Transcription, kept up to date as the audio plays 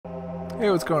Hey,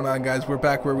 what's going on, guys? We're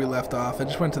back where we left off. I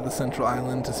just went to the central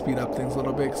island to speed up things a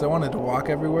little bit because I wanted to walk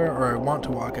everywhere, or I want to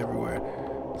walk everywhere.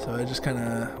 So I just kind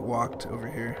of walked over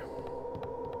here.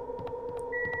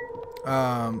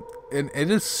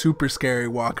 It is super scary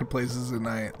walking places at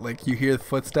night. Like, you hear the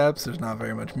footsteps, there's not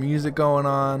very much music going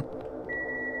on.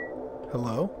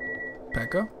 Hello?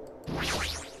 Peko?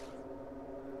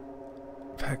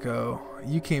 Peko,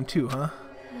 you came too, huh?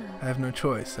 I have no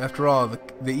choice. After all,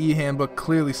 the E-handbook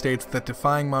clearly states that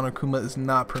defying Monokuma is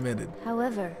not permitted.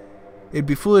 However, it'd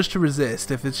be foolish to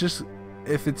resist if it's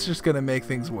just gonna make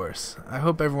things worse. I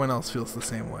hope everyone else feels the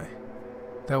same way.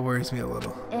 That worries me a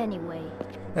little. anyway.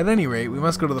 At any rate, we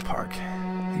must go to the park.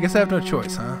 I guess I have no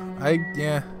choice, huh?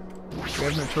 Yeah. We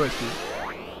have no choice, dude.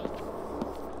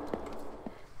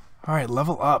 Alright,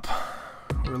 level up.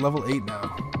 We're level 8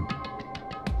 now.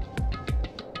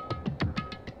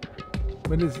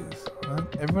 What is this?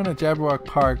 What? Everyone at Jabberwock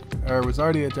Park, or was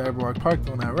already at Jabberwock Park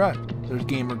the one I read. There's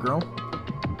Gamer Girl.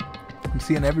 I'm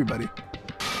seeing everybody.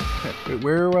 Wait,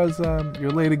 where was,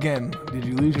 you're late again. Did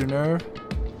you lose your nerve?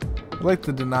 I'd like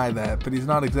to deny that, but he's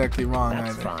not exactly wrong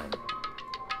either. That's fine.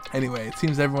 Anyway, it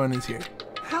seems everyone is here.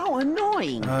 How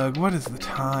annoying! What is the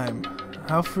time?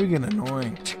 How friggin'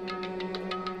 annoying.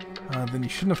 Then you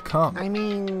shouldn't have come. I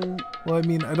mean,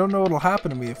 I don't know what'll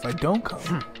happen to me if I don't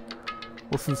come.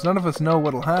 Well, since none of us know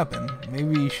what'll happen,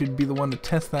 maybe you should be the one to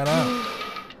test that out.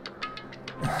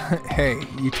 Hey,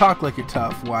 you talk like you're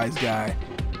tough, wise guy.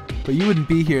 But you wouldn't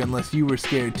be here unless you were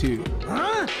scared too.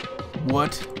 huh?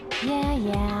 What?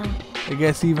 Yeah. I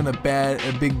guess even a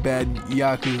big bad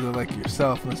Yakuza like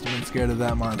yourself must have been scared of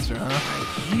that monster,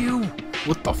 huh? You!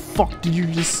 What the fuck did you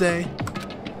just say?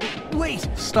 Wait!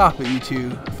 Stop it, you two.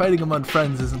 Fighting among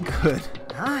friends isn't good.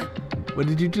 Huh? What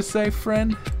did you just say,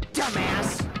 friend?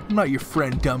 Dumbass! I'm not your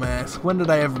friend, dumbass. When did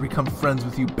I ever become friends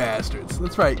with you bastards?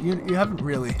 That's right, you haven't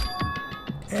really.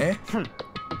 Eh?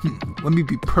 Let me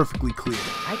be perfectly clear.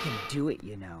 I can do it,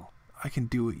 you know. I can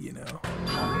do it, you know.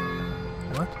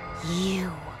 What?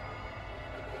 You.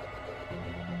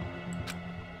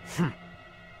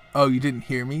 Oh, you didn't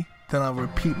hear me? Then I'll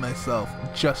repeat myself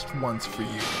just once for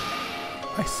you.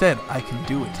 I said I can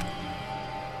do it.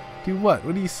 Do what?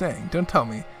 What are you saying? Don't tell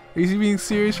me. Are you being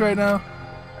serious right now?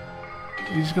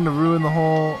 You're just gonna ruin the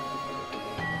whole...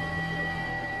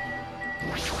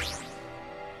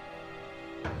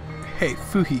 Hey,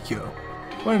 Fuhikyo.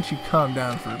 Why don't you calm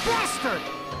down for a bit? Bastard!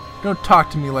 Don't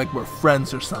talk to me like we're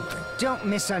friends or something. Don't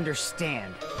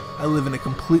misunderstand. I live in a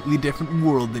completely different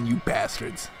world than you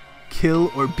bastards.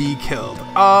 Kill or be killed.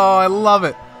 Oh, I love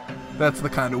it. That's the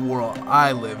kind of world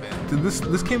I live in.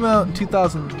 This came out in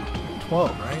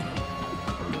 2012,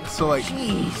 right? So like,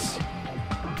 Jeez.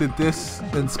 did this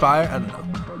inspire? I don't know.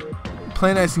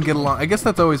 Play nice and get along. I guess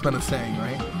that's always been a saying,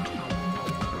 right?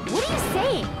 What are you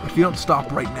saying? If you don't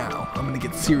stop right now, I'm gonna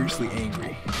get seriously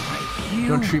angry.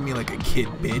 Don't treat me like a kid,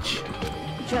 bitch.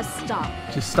 Just stop.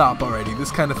 Just stop already. This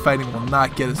kind of fighting will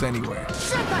not get us anywhere.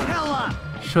 Shut the hell up!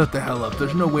 Shut the hell up.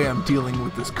 There's no way I'm dealing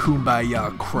with this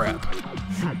kumbaya crap.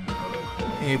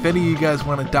 Hey, if any of you guys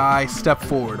want to die, step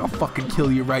forward. I'll fucking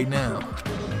kill you right now.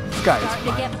 This guy is Starting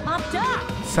to fine. get pumped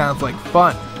up. Sounds like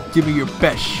fun. Give me your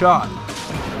best shot.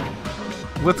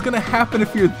 What's gonna happen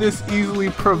if you're this easily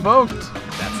provoked?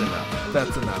 That's enough.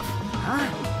 That's enough.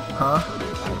 Huh?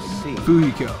 I see.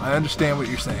 Fuhiko, I understand what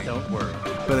you're saying, Don't worry.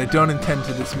 but I don't intend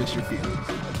to dismiss your feelings.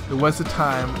 There was a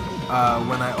time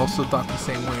when I also thought the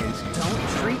same way as you. Don't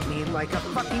treat me like a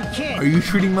fucking kid! Are you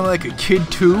treating me like a kid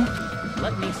too?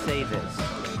 Let me say this.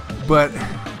 But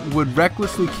would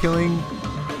recklessly killing...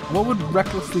 What would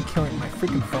recklessly killing... My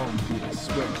freaking phone, dude, I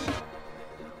swear.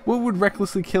 What would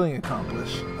recklessly killing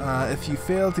accomplish? If you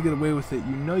fail to get away with it,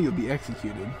 you know you'll be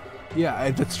executed. Yeah,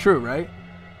 that's true, right?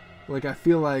 Like, I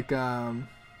feel like, I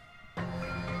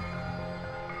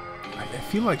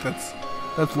feel like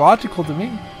that's logical to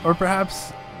me. Or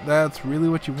perhaps that's really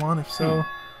what you want. If so,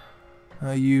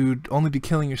 you'd only be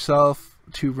killing yourself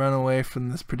to run away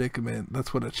from this predicament.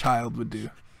 That's what a child would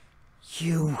do.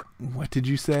 You. What did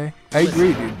you say? I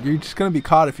agree, dude. You're just gonna be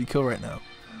caught if you kill right now.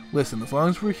 Listen, as long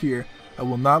as we're here, I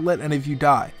will not let any of you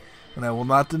die. And I will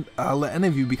not let any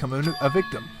of you become a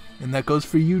victim. And that goes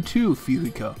for you too,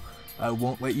 Fuhiko. I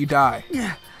won't let you die.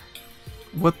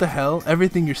 What the hell?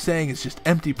 Everything you're saying is just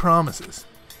empty promises.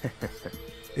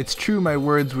 It's true my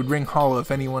words would ring hollow if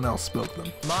anyone else spoke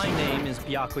them. My name is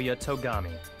Byakuya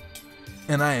Togami.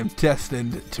 And I am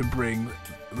destined to bring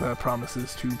the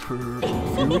promises to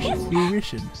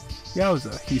fruition.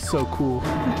 Yowza, he's so cool.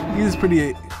 He's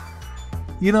pretty,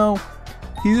 you know,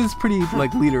 he is pretty,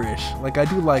 like, leaderish. Like, I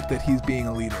do like that he's being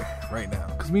a leader right now,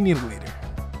 because we need a leader.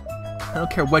 I don't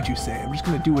care what you say. I'm just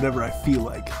gonna do whatever I feel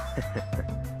like.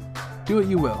 Do what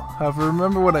you will. However,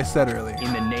 remember what I said earlier.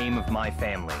 In the name of my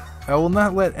family. I will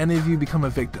not let any of you become a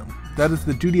victim. That is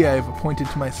the duty I have appointed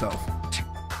to myself.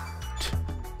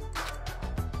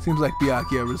 Seems like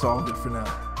Byakuya resolved it for now.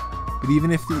 But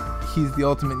even if he's the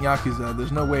ultimate Yakuza,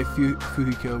 there's no way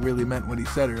Fuhiko really meant what he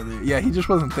said earlier. Yeah, he just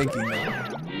wasn't thinking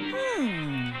that.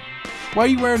 Why are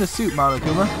you wearing a suit,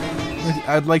 Monokuma?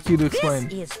 I'd like you to explain.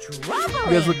 This is You troubling.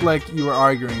 guys look like you were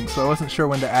arguing, so I wasn't sure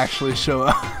when to actually show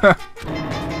up.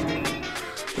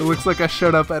 It looks like I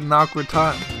showed up at an awkward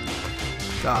time.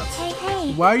 Dots.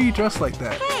 Hey. Why are you dressed like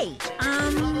that? Hey,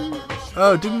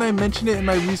 Oh, didn't I mention it in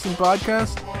my recent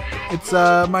podcast? It's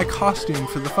my costume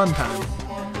for the fun time.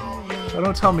 Oh,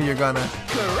 don't tell me you're gonna.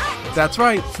 correct. That's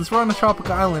right. Since we're on a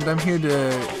tropical island, I'm here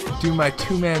to do my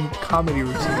two-man comedy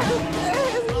routine.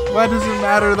 Why does it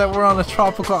matter that we're on a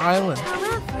tropical island?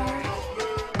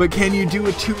 But can you do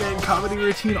a two-man comedy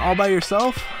routine all by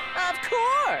yourself? Of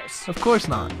course. Of course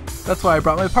not. That's why I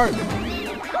brought my partner.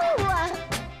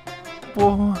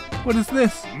 Well, what is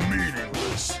this?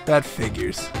 Meaningless. That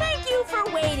figures. Thank you for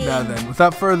waiting. Now then,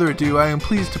 without further ado, I am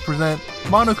pleased to present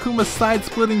Monokuma's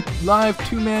side-splitting live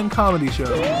two-man comedy show.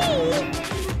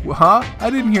 Huh? I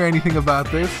didn't hear anything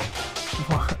about this.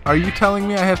 Are you telling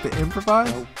me I have to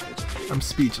improvise? I'm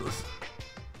speechless.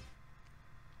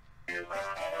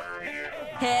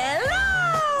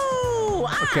 Hello.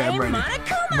 Okay, I'm ready.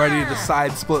 Monokuma. I'm ready to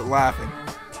side-split laughing.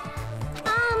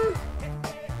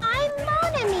 I'm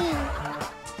Monami.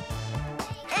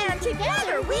 And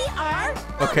together we are.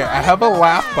 Okay, I have a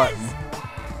laugh button,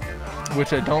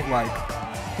 which I don't like.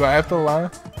 Do I have to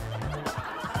laugh?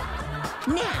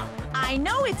 Now, I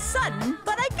know it's sudden,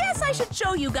 but I guess I should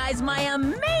show you guys my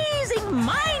amazing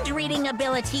mind-reading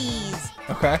abilities.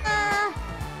 Okay,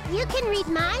 You can read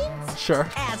minds? sure.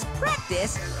 As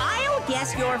practice, I'll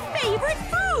guess your favorite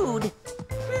food.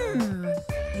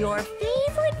 Your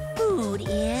favorite food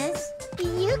is?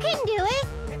 You can do it.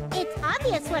 It's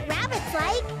obvious what rabbits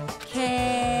like.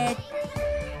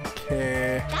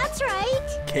 That's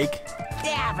right. Cake.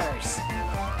 Cadavers.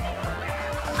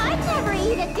 I'd never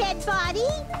eat a dead body.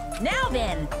 Now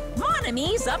then,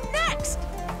 Monami's up next.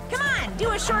 Come on,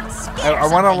 do a short skit. I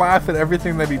want to laugh at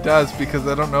everything that he does because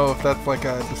I don't know if that's like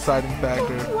a deciding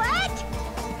factor. What?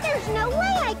 There's no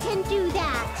way I can do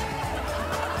that.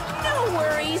 No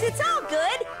worries, it's all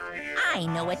good. I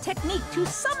know a technique to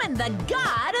summon the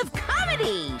god of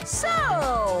comedy.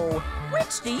 So,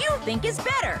 which do you think is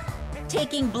better?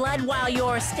 Taking blood while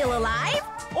you're still alive,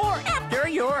 or after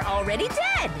you're already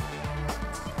dead?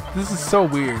 This is so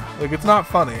weird. Like, it's not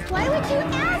funny. Why would you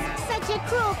ask such a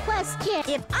cruel question?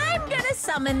 If I'm gonna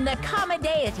summon the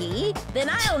comedy, then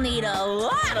I'll need a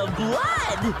lot of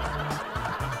blood.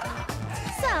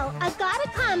 So, a god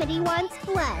of comedy wants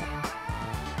blood.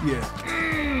 Yeah.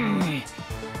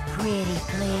 Pretty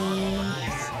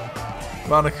please.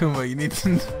 Monokuma, you need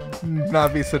to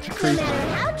not be such a No creep.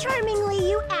 matter how charmingly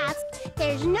you ask,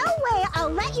 there's no way I'll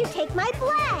let you take my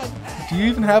blood. Do you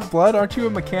even have blood? Aren't you a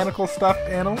mechanical stuffed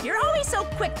animal? You're always so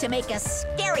quick to make a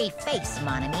scary face,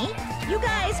 Monami. You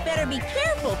guys better be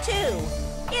careful, too.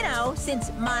 You know, since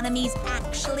Monami's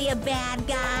actually a bad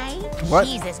guy. What?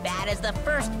 She's as bad as the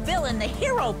first villain the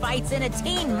hero fights in a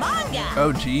teen manga.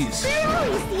 Oh, jeez. They're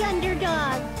always the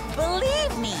underdog.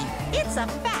 Believe me, it's a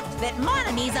fact that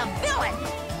Monami's a villain.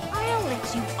 I'll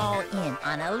let you all in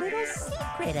on a little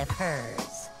secret of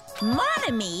hers.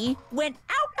 Monami went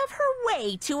out of her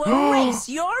way to erase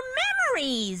your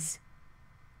memories.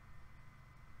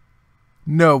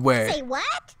 No way. Say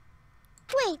what?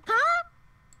 Wait, huh?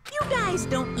 You guys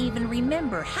don't even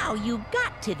remember how you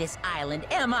got to this island,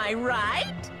 am I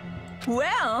right?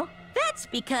 Well, that's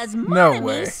because No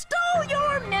way. Monami stole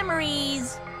your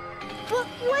memories.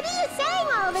 What are you saying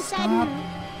all of a sudden?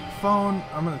 Stop. Phone.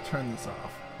 I'm gonna turn this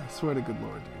off. I swear to good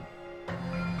lord, dude.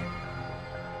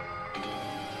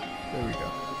 There we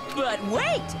go. But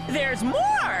wait, there's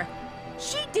more!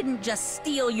 She didn't just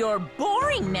steal your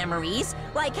boring memories,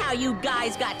 like how you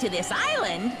guys got to this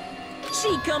island.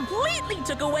 She completely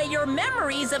took away your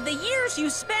memories of the years you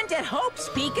spent at Hope's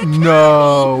Peak Academy.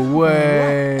 No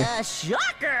way. What a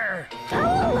shocker!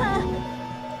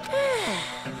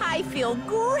 I feel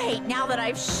great now that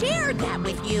I've shared that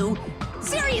with you.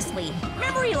 Seriously,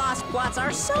 memory loss plots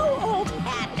are so old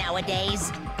hat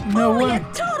nowadays. No Only way. a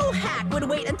total hack would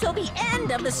wait until the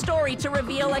end of the story to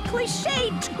reveal a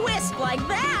cliched twist like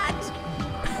that.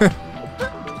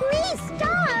 Please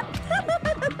stop.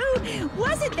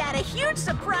 Wasn't that a huge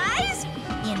surprise?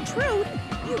 In truth,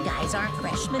 you guys aren't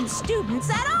freshman students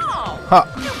at all. Huh.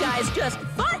 You guys just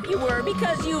thought you were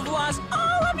because you've lost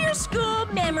all of your school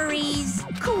memories.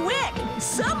 Quick,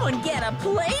 someone get a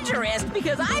plagiarist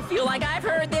because I feel like I've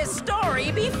heard this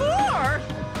story before.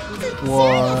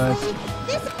 What? Seriously,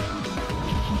 this...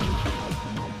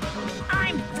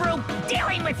 I'm through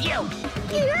dealing with you!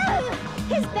 Ugh,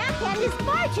 his backhand is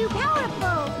far too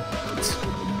powerful.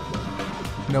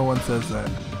 No one says that,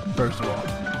 first of all.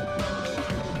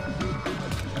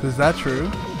 Is that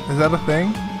true? Is that a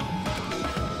thing?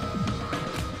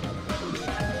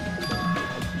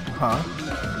 Huh?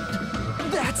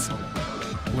 That's...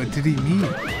 What did he mean?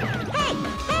 Hey,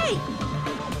 hey!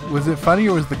 Was it funny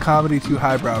or was the comedy too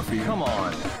highbrow for you? Come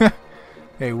on.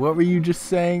 Hey, what were you just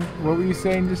saying? What were you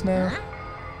saying just now?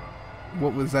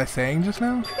 What was I saying just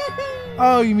now?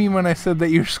 Oh, you mean when I said that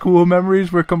your school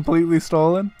memories were completely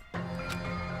stolen?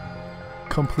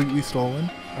 Completely stolen?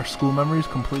 Our school memories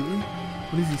completely?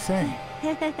 What is he saying?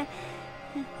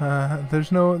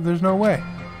 There's no way.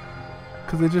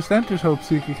 Because I just entered Hope's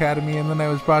Peak Academy and then I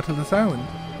was brought to this island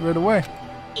right away.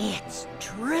 It's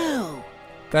true.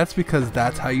 That's because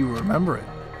that's how you remember it.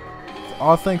 It's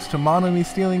all thanks to Monokuma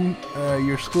stealing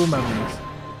your school memories.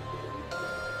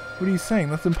 What are you saying?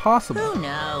 That's impossible. Who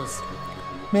knows?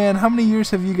 Man, how many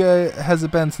years has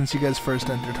it been since you guys first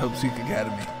entered Hope's Peak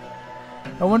Academy?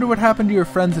 I wonder what happened to your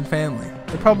friends and family.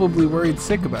 They're probably worried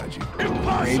sick about you.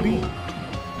 Maybe?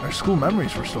 Our school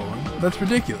memories were stolen. That's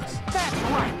ridiculous.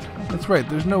 That's right.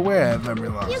 There's no way I have memory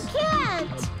loss. You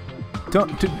can't.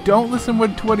 Don't listen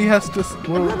to what he has to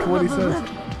what he says.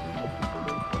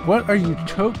 What are you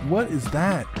What is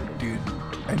that, dude?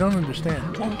 I don't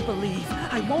understand. I won't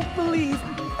believe.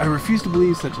 I refuse to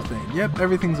believe such a thing. Yep,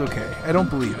 everything's okay. I don't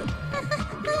believe it.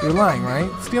 You're lying,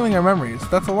 right? Stealing our memories.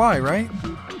 That's a lie, right?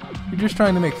 You're just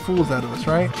trying to make fools out of us,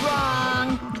 right?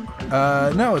 Wrong.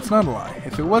 No, it's not a lie.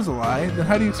 If it was a lie, then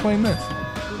how do you explain this?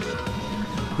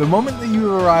 The moment that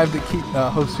you arrived at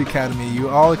Hope's Peak Academy, you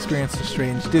all experienced a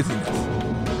strange dizziness.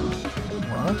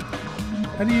 What?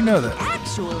 How do you know that?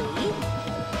 Actually,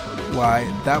 Why,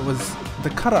 that was the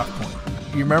cutoff point.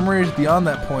 Your memories beyond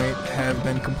that point have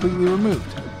been completely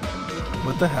removed.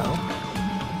 What the hell?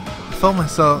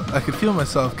 I could feel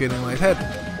myself getting lightheaded.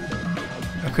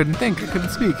 I couldn't think, I couldn't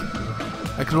speak.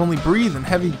 I could only breathe in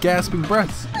heavy, gasping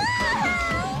breaths.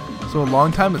 So a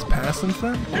long time has passed since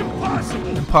then?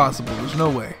 Impossible, there's no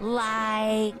way.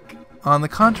 like... On the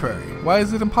contrary, why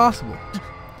is it impossible?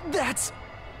 That's...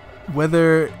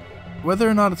 Whether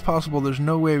or not it's possible, there's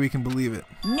no way we can believe it.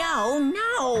 No.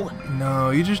 No,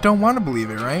 you just don't want to believe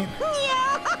it, right?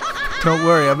 Don't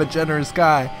worry, I'm a generous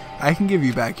guy. I can give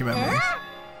you back your memories.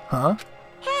 Huh?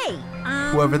 Hey,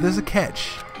 However, there's a catch.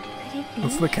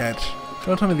 What's the catch?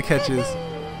 Don't tell me the catch is...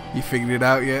 You figured it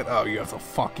out yet? Oh, you have to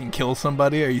fucking kill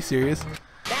somebody? Are you serious?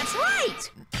 That's right.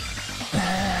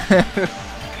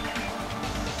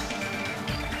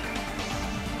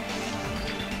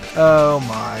 Oh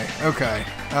my. Okay.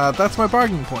 That's my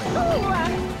bargaining point.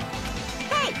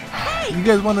 Hey, You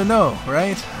guys want to know,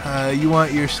 right? You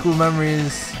want your school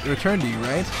memories returned to you,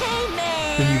 right? hey,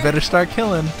 man. Then you better start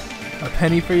killing. A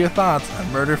penny for your thoughts, a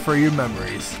murder for your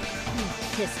memories.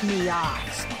 Piss me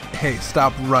off. Hey,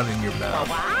 stop running your mouth.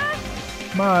 What?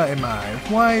 My.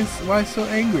 Why so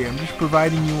angry? I'm just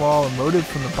providing you all a motive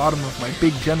from the bottom of my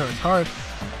big generous heart.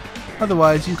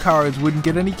 Otherwise, you cowards wouldn't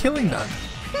get any killing done.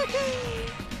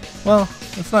 Well,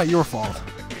 it's not your fault.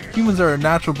 Humans are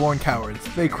natural-born cowards.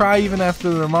 They cry even after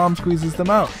their mom squeezes them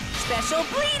out. Special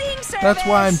bleeding service. That's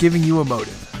why I'm giving you a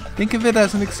motive. Think of it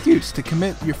as an excuse to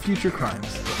commit your future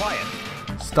crimes. Quiet.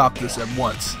 Stop this at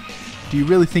once. Do you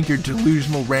really think your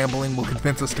delusional rambling will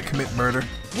convince us to commit murder?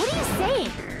 What are you saying?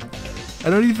 I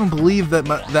don't even believe that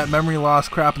that memory loss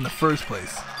crap in the first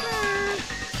place.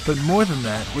 But more than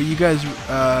that, what you guys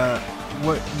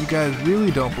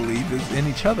really don't believe is in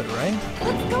each other, right?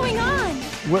 What's going on?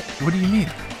 What do you mean?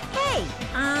 Hey,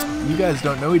 You guys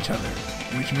don't know each other,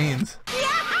 which means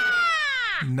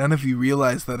none of you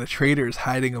realize that a traitor is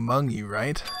hiding among you,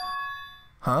 right?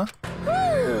 Huh?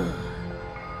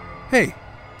 Hey,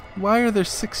 why are there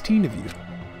 16 of you?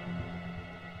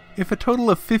 If a total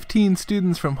of 15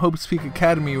 students from Hope's Peak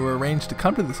Academy were arranged to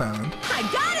come to this island... I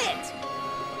got it.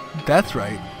 That's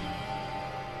right.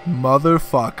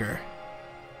 Motherfucker.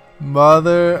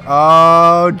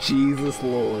 Oh, Jesus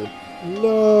Lord.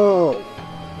 No!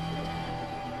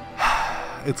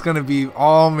 It's gonna be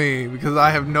all me, because I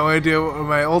have no idea what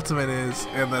my ultimate is,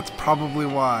 and that's probably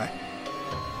why.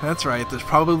 That's right, there's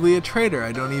probably a traitor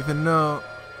I don't even know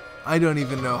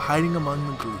hiding among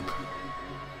the group.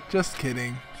 Just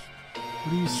kidding.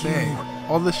 What are you saying?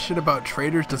 All this shit about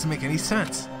traitors doesn't make any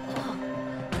sense.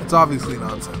 It's obviously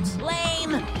nonsense.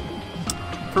 Lame.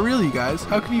 For real, you guys,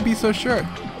 how can you be so sure?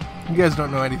 You guys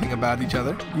don't know anything about each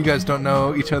other. You guys don't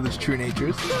know each other's true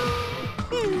natures.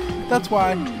 That's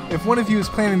why, if one of you is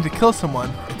planning to kill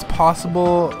someone, it's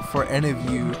impossible for any of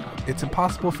you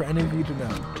to know.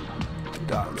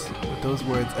 Dots. With those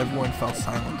words, everyone fell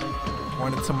silent.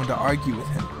 Wanted someone to argue with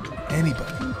him.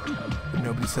 Anybody. But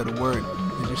nobody said a word.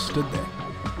 They just stood there.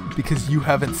 Because you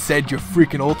haven't said your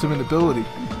freaking ultimate ability.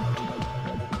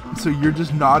 So you're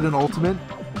just not an ultimate?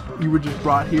 You were just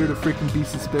brought here to freaking be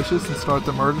suspicious and start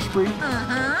the murder spree?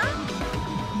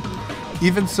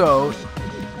 Even so,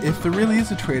 if there really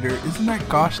is a traitor, isn't that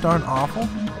gosh darn awful?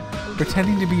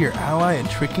 Pretending to be your ally and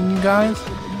tricking you guys?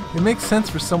 It makes sense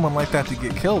for someone like that to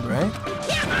get killed, right?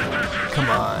 Come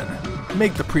on,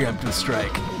 make the preemptive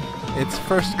strike. It's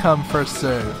first come, first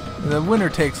serve. The winner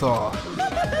takes all.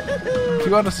 If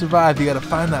you want to survive, you gotta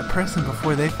find that person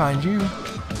before they find you.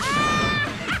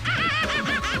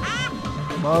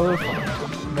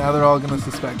 Motherfucker. Now they're all gonna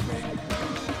suspect me.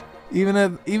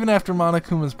 Even after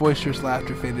Monokuma's boisterous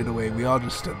laughter faded away, we all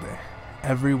just stood there.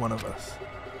 Every one of us.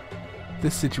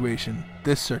 This situation,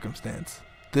 this circumstance,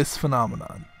 this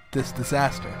phenomenon, this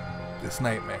disaster, this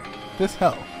nightmare, this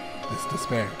hell, this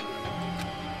despair.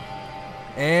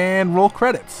 And roll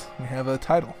credits. We have a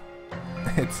title.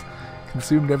 It's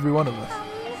consumed every one of us.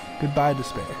 Goodbye,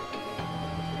 despair.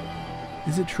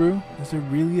 Is it true? Is there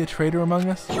really a traitor among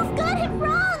us? You've got it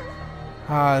wrong!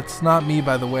 It's not me,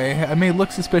 by the way. I may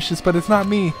look suspicious, but it's not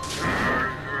me.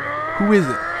 Who is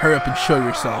it? Hurry up and show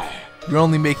yourself. You're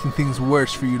only making things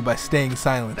worse for you by staying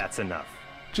silent. That's enough.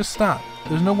 Just stop.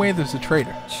 There's no way there's a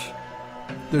traitor.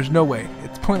 There's no way.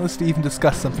 It's pointless to even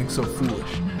discuss something so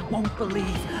foolish. Won't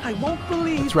believe. I won't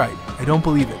believe. That's right. I don't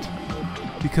believe it.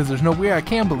 Because there's no way I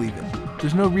can believe it.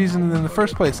 There's no reason in the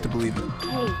first place to believe it.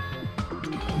 Hey.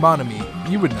 Monami,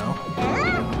 you would know.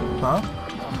 Huh?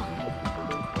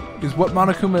 Is what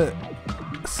Monokuma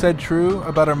said true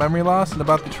about our memory loss and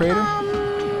about the traitor?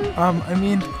 I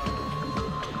mean,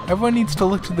 everyone needs to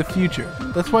look to the future.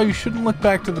 That's why you shouldn't look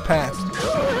back to the past.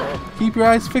 Keep your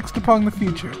eyes fixed upon the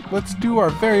future. Let's do our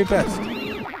very best.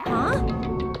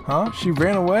 Huh? She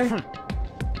ran away?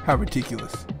 How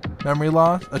ridiculous. Memory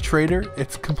loss? A traitor?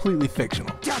 It's completely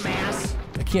fictional. Dumbass.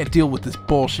 I can't deal with this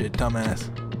bullshit, dumbass.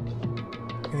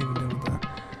 Can't even deal with that.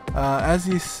 As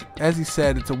he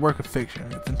said, it's a work of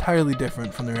fiction. It's entirely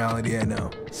different from the reality I know.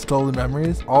 Stolen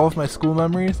memories, all of my school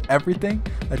memories, everything.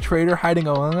 A traitor hiding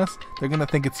among us, they're gonna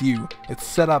think it's you. It's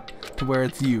set up to where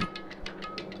it's you.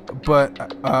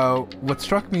 But what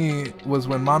struck me was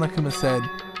when Monokuma said,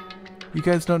 "You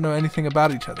guys don't know anything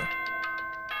about each other."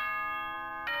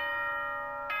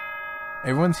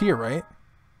 Everyone's here, right?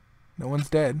 No one's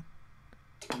dead.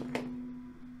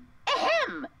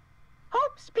 Ahem!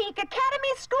 Hope's Peak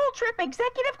Academy School Trip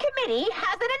Executive Committee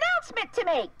has an announcement to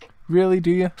make. Really,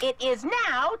 do you? It is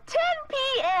now 10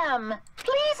 p.m.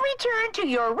 Please return to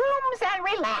your rooms and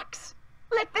relax.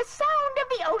 Let the sound of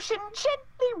the ocean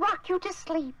gently rock you to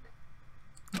sleep.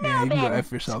 Yeah, Now you can go then,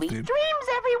 F yourself, sweet dude. dreams,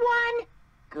 everyone.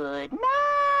 Good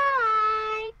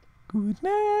night. Good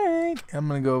night. I'm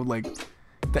gonna go, like,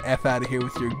 the F out of here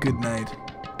with your good night.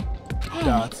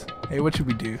 Dots. Hey, what should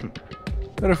we do?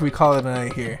 What if we call it a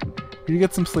night here? We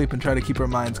get some sleep and try to keep our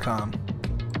minds calm.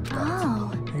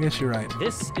 Oh. I guess you're right.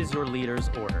 This is your leader's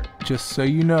order. Just so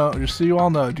you know, just so you all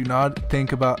know, do not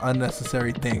think about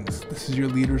unnecessary things. This is your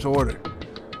leader's order.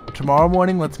 Tomorrow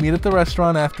morning, let's meet at the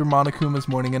restaurant after Monokuma's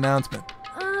morning announcement.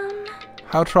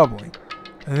 How troubling.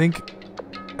 I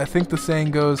think the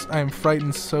saying goes, I am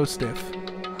frightened so stiff.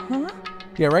 Huh?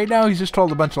 Yeah, right now he's just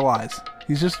told a bunch of lies.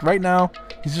 He's just trying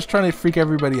to freak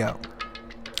everybody out.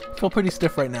 I feel pretty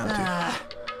stiff right now, too.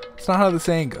 It's not how the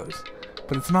saying goes.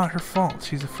 But it's not her fault.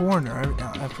 She's a foreigner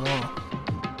after all.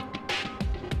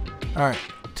 Alright,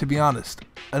 to be honest,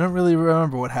 I don't really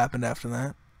remember what happened after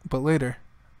that. But later,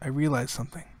 I realized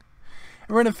something.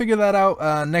 And we're going to figure that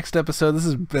out next episode. This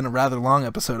has been a rather long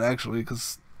episode, actually,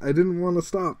 because I didn't want to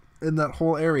stop in that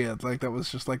whole area. Like, that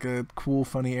was just like a cool,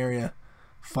 funny area.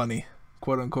 Funny,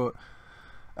 quote unquote.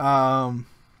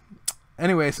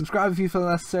 Anyway, subscribe if you feel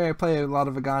necessary. I play a lot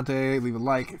of Vagante. Leave a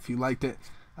like if you liked it,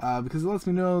 because it lets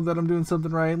me know that I'm doing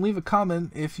something right. And leave a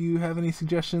comment if you have any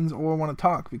suggestions or want to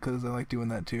talk, because I like doing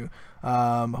that too.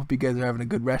 Hope you guys are having a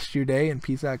good rest of your day, and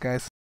peace out, guys.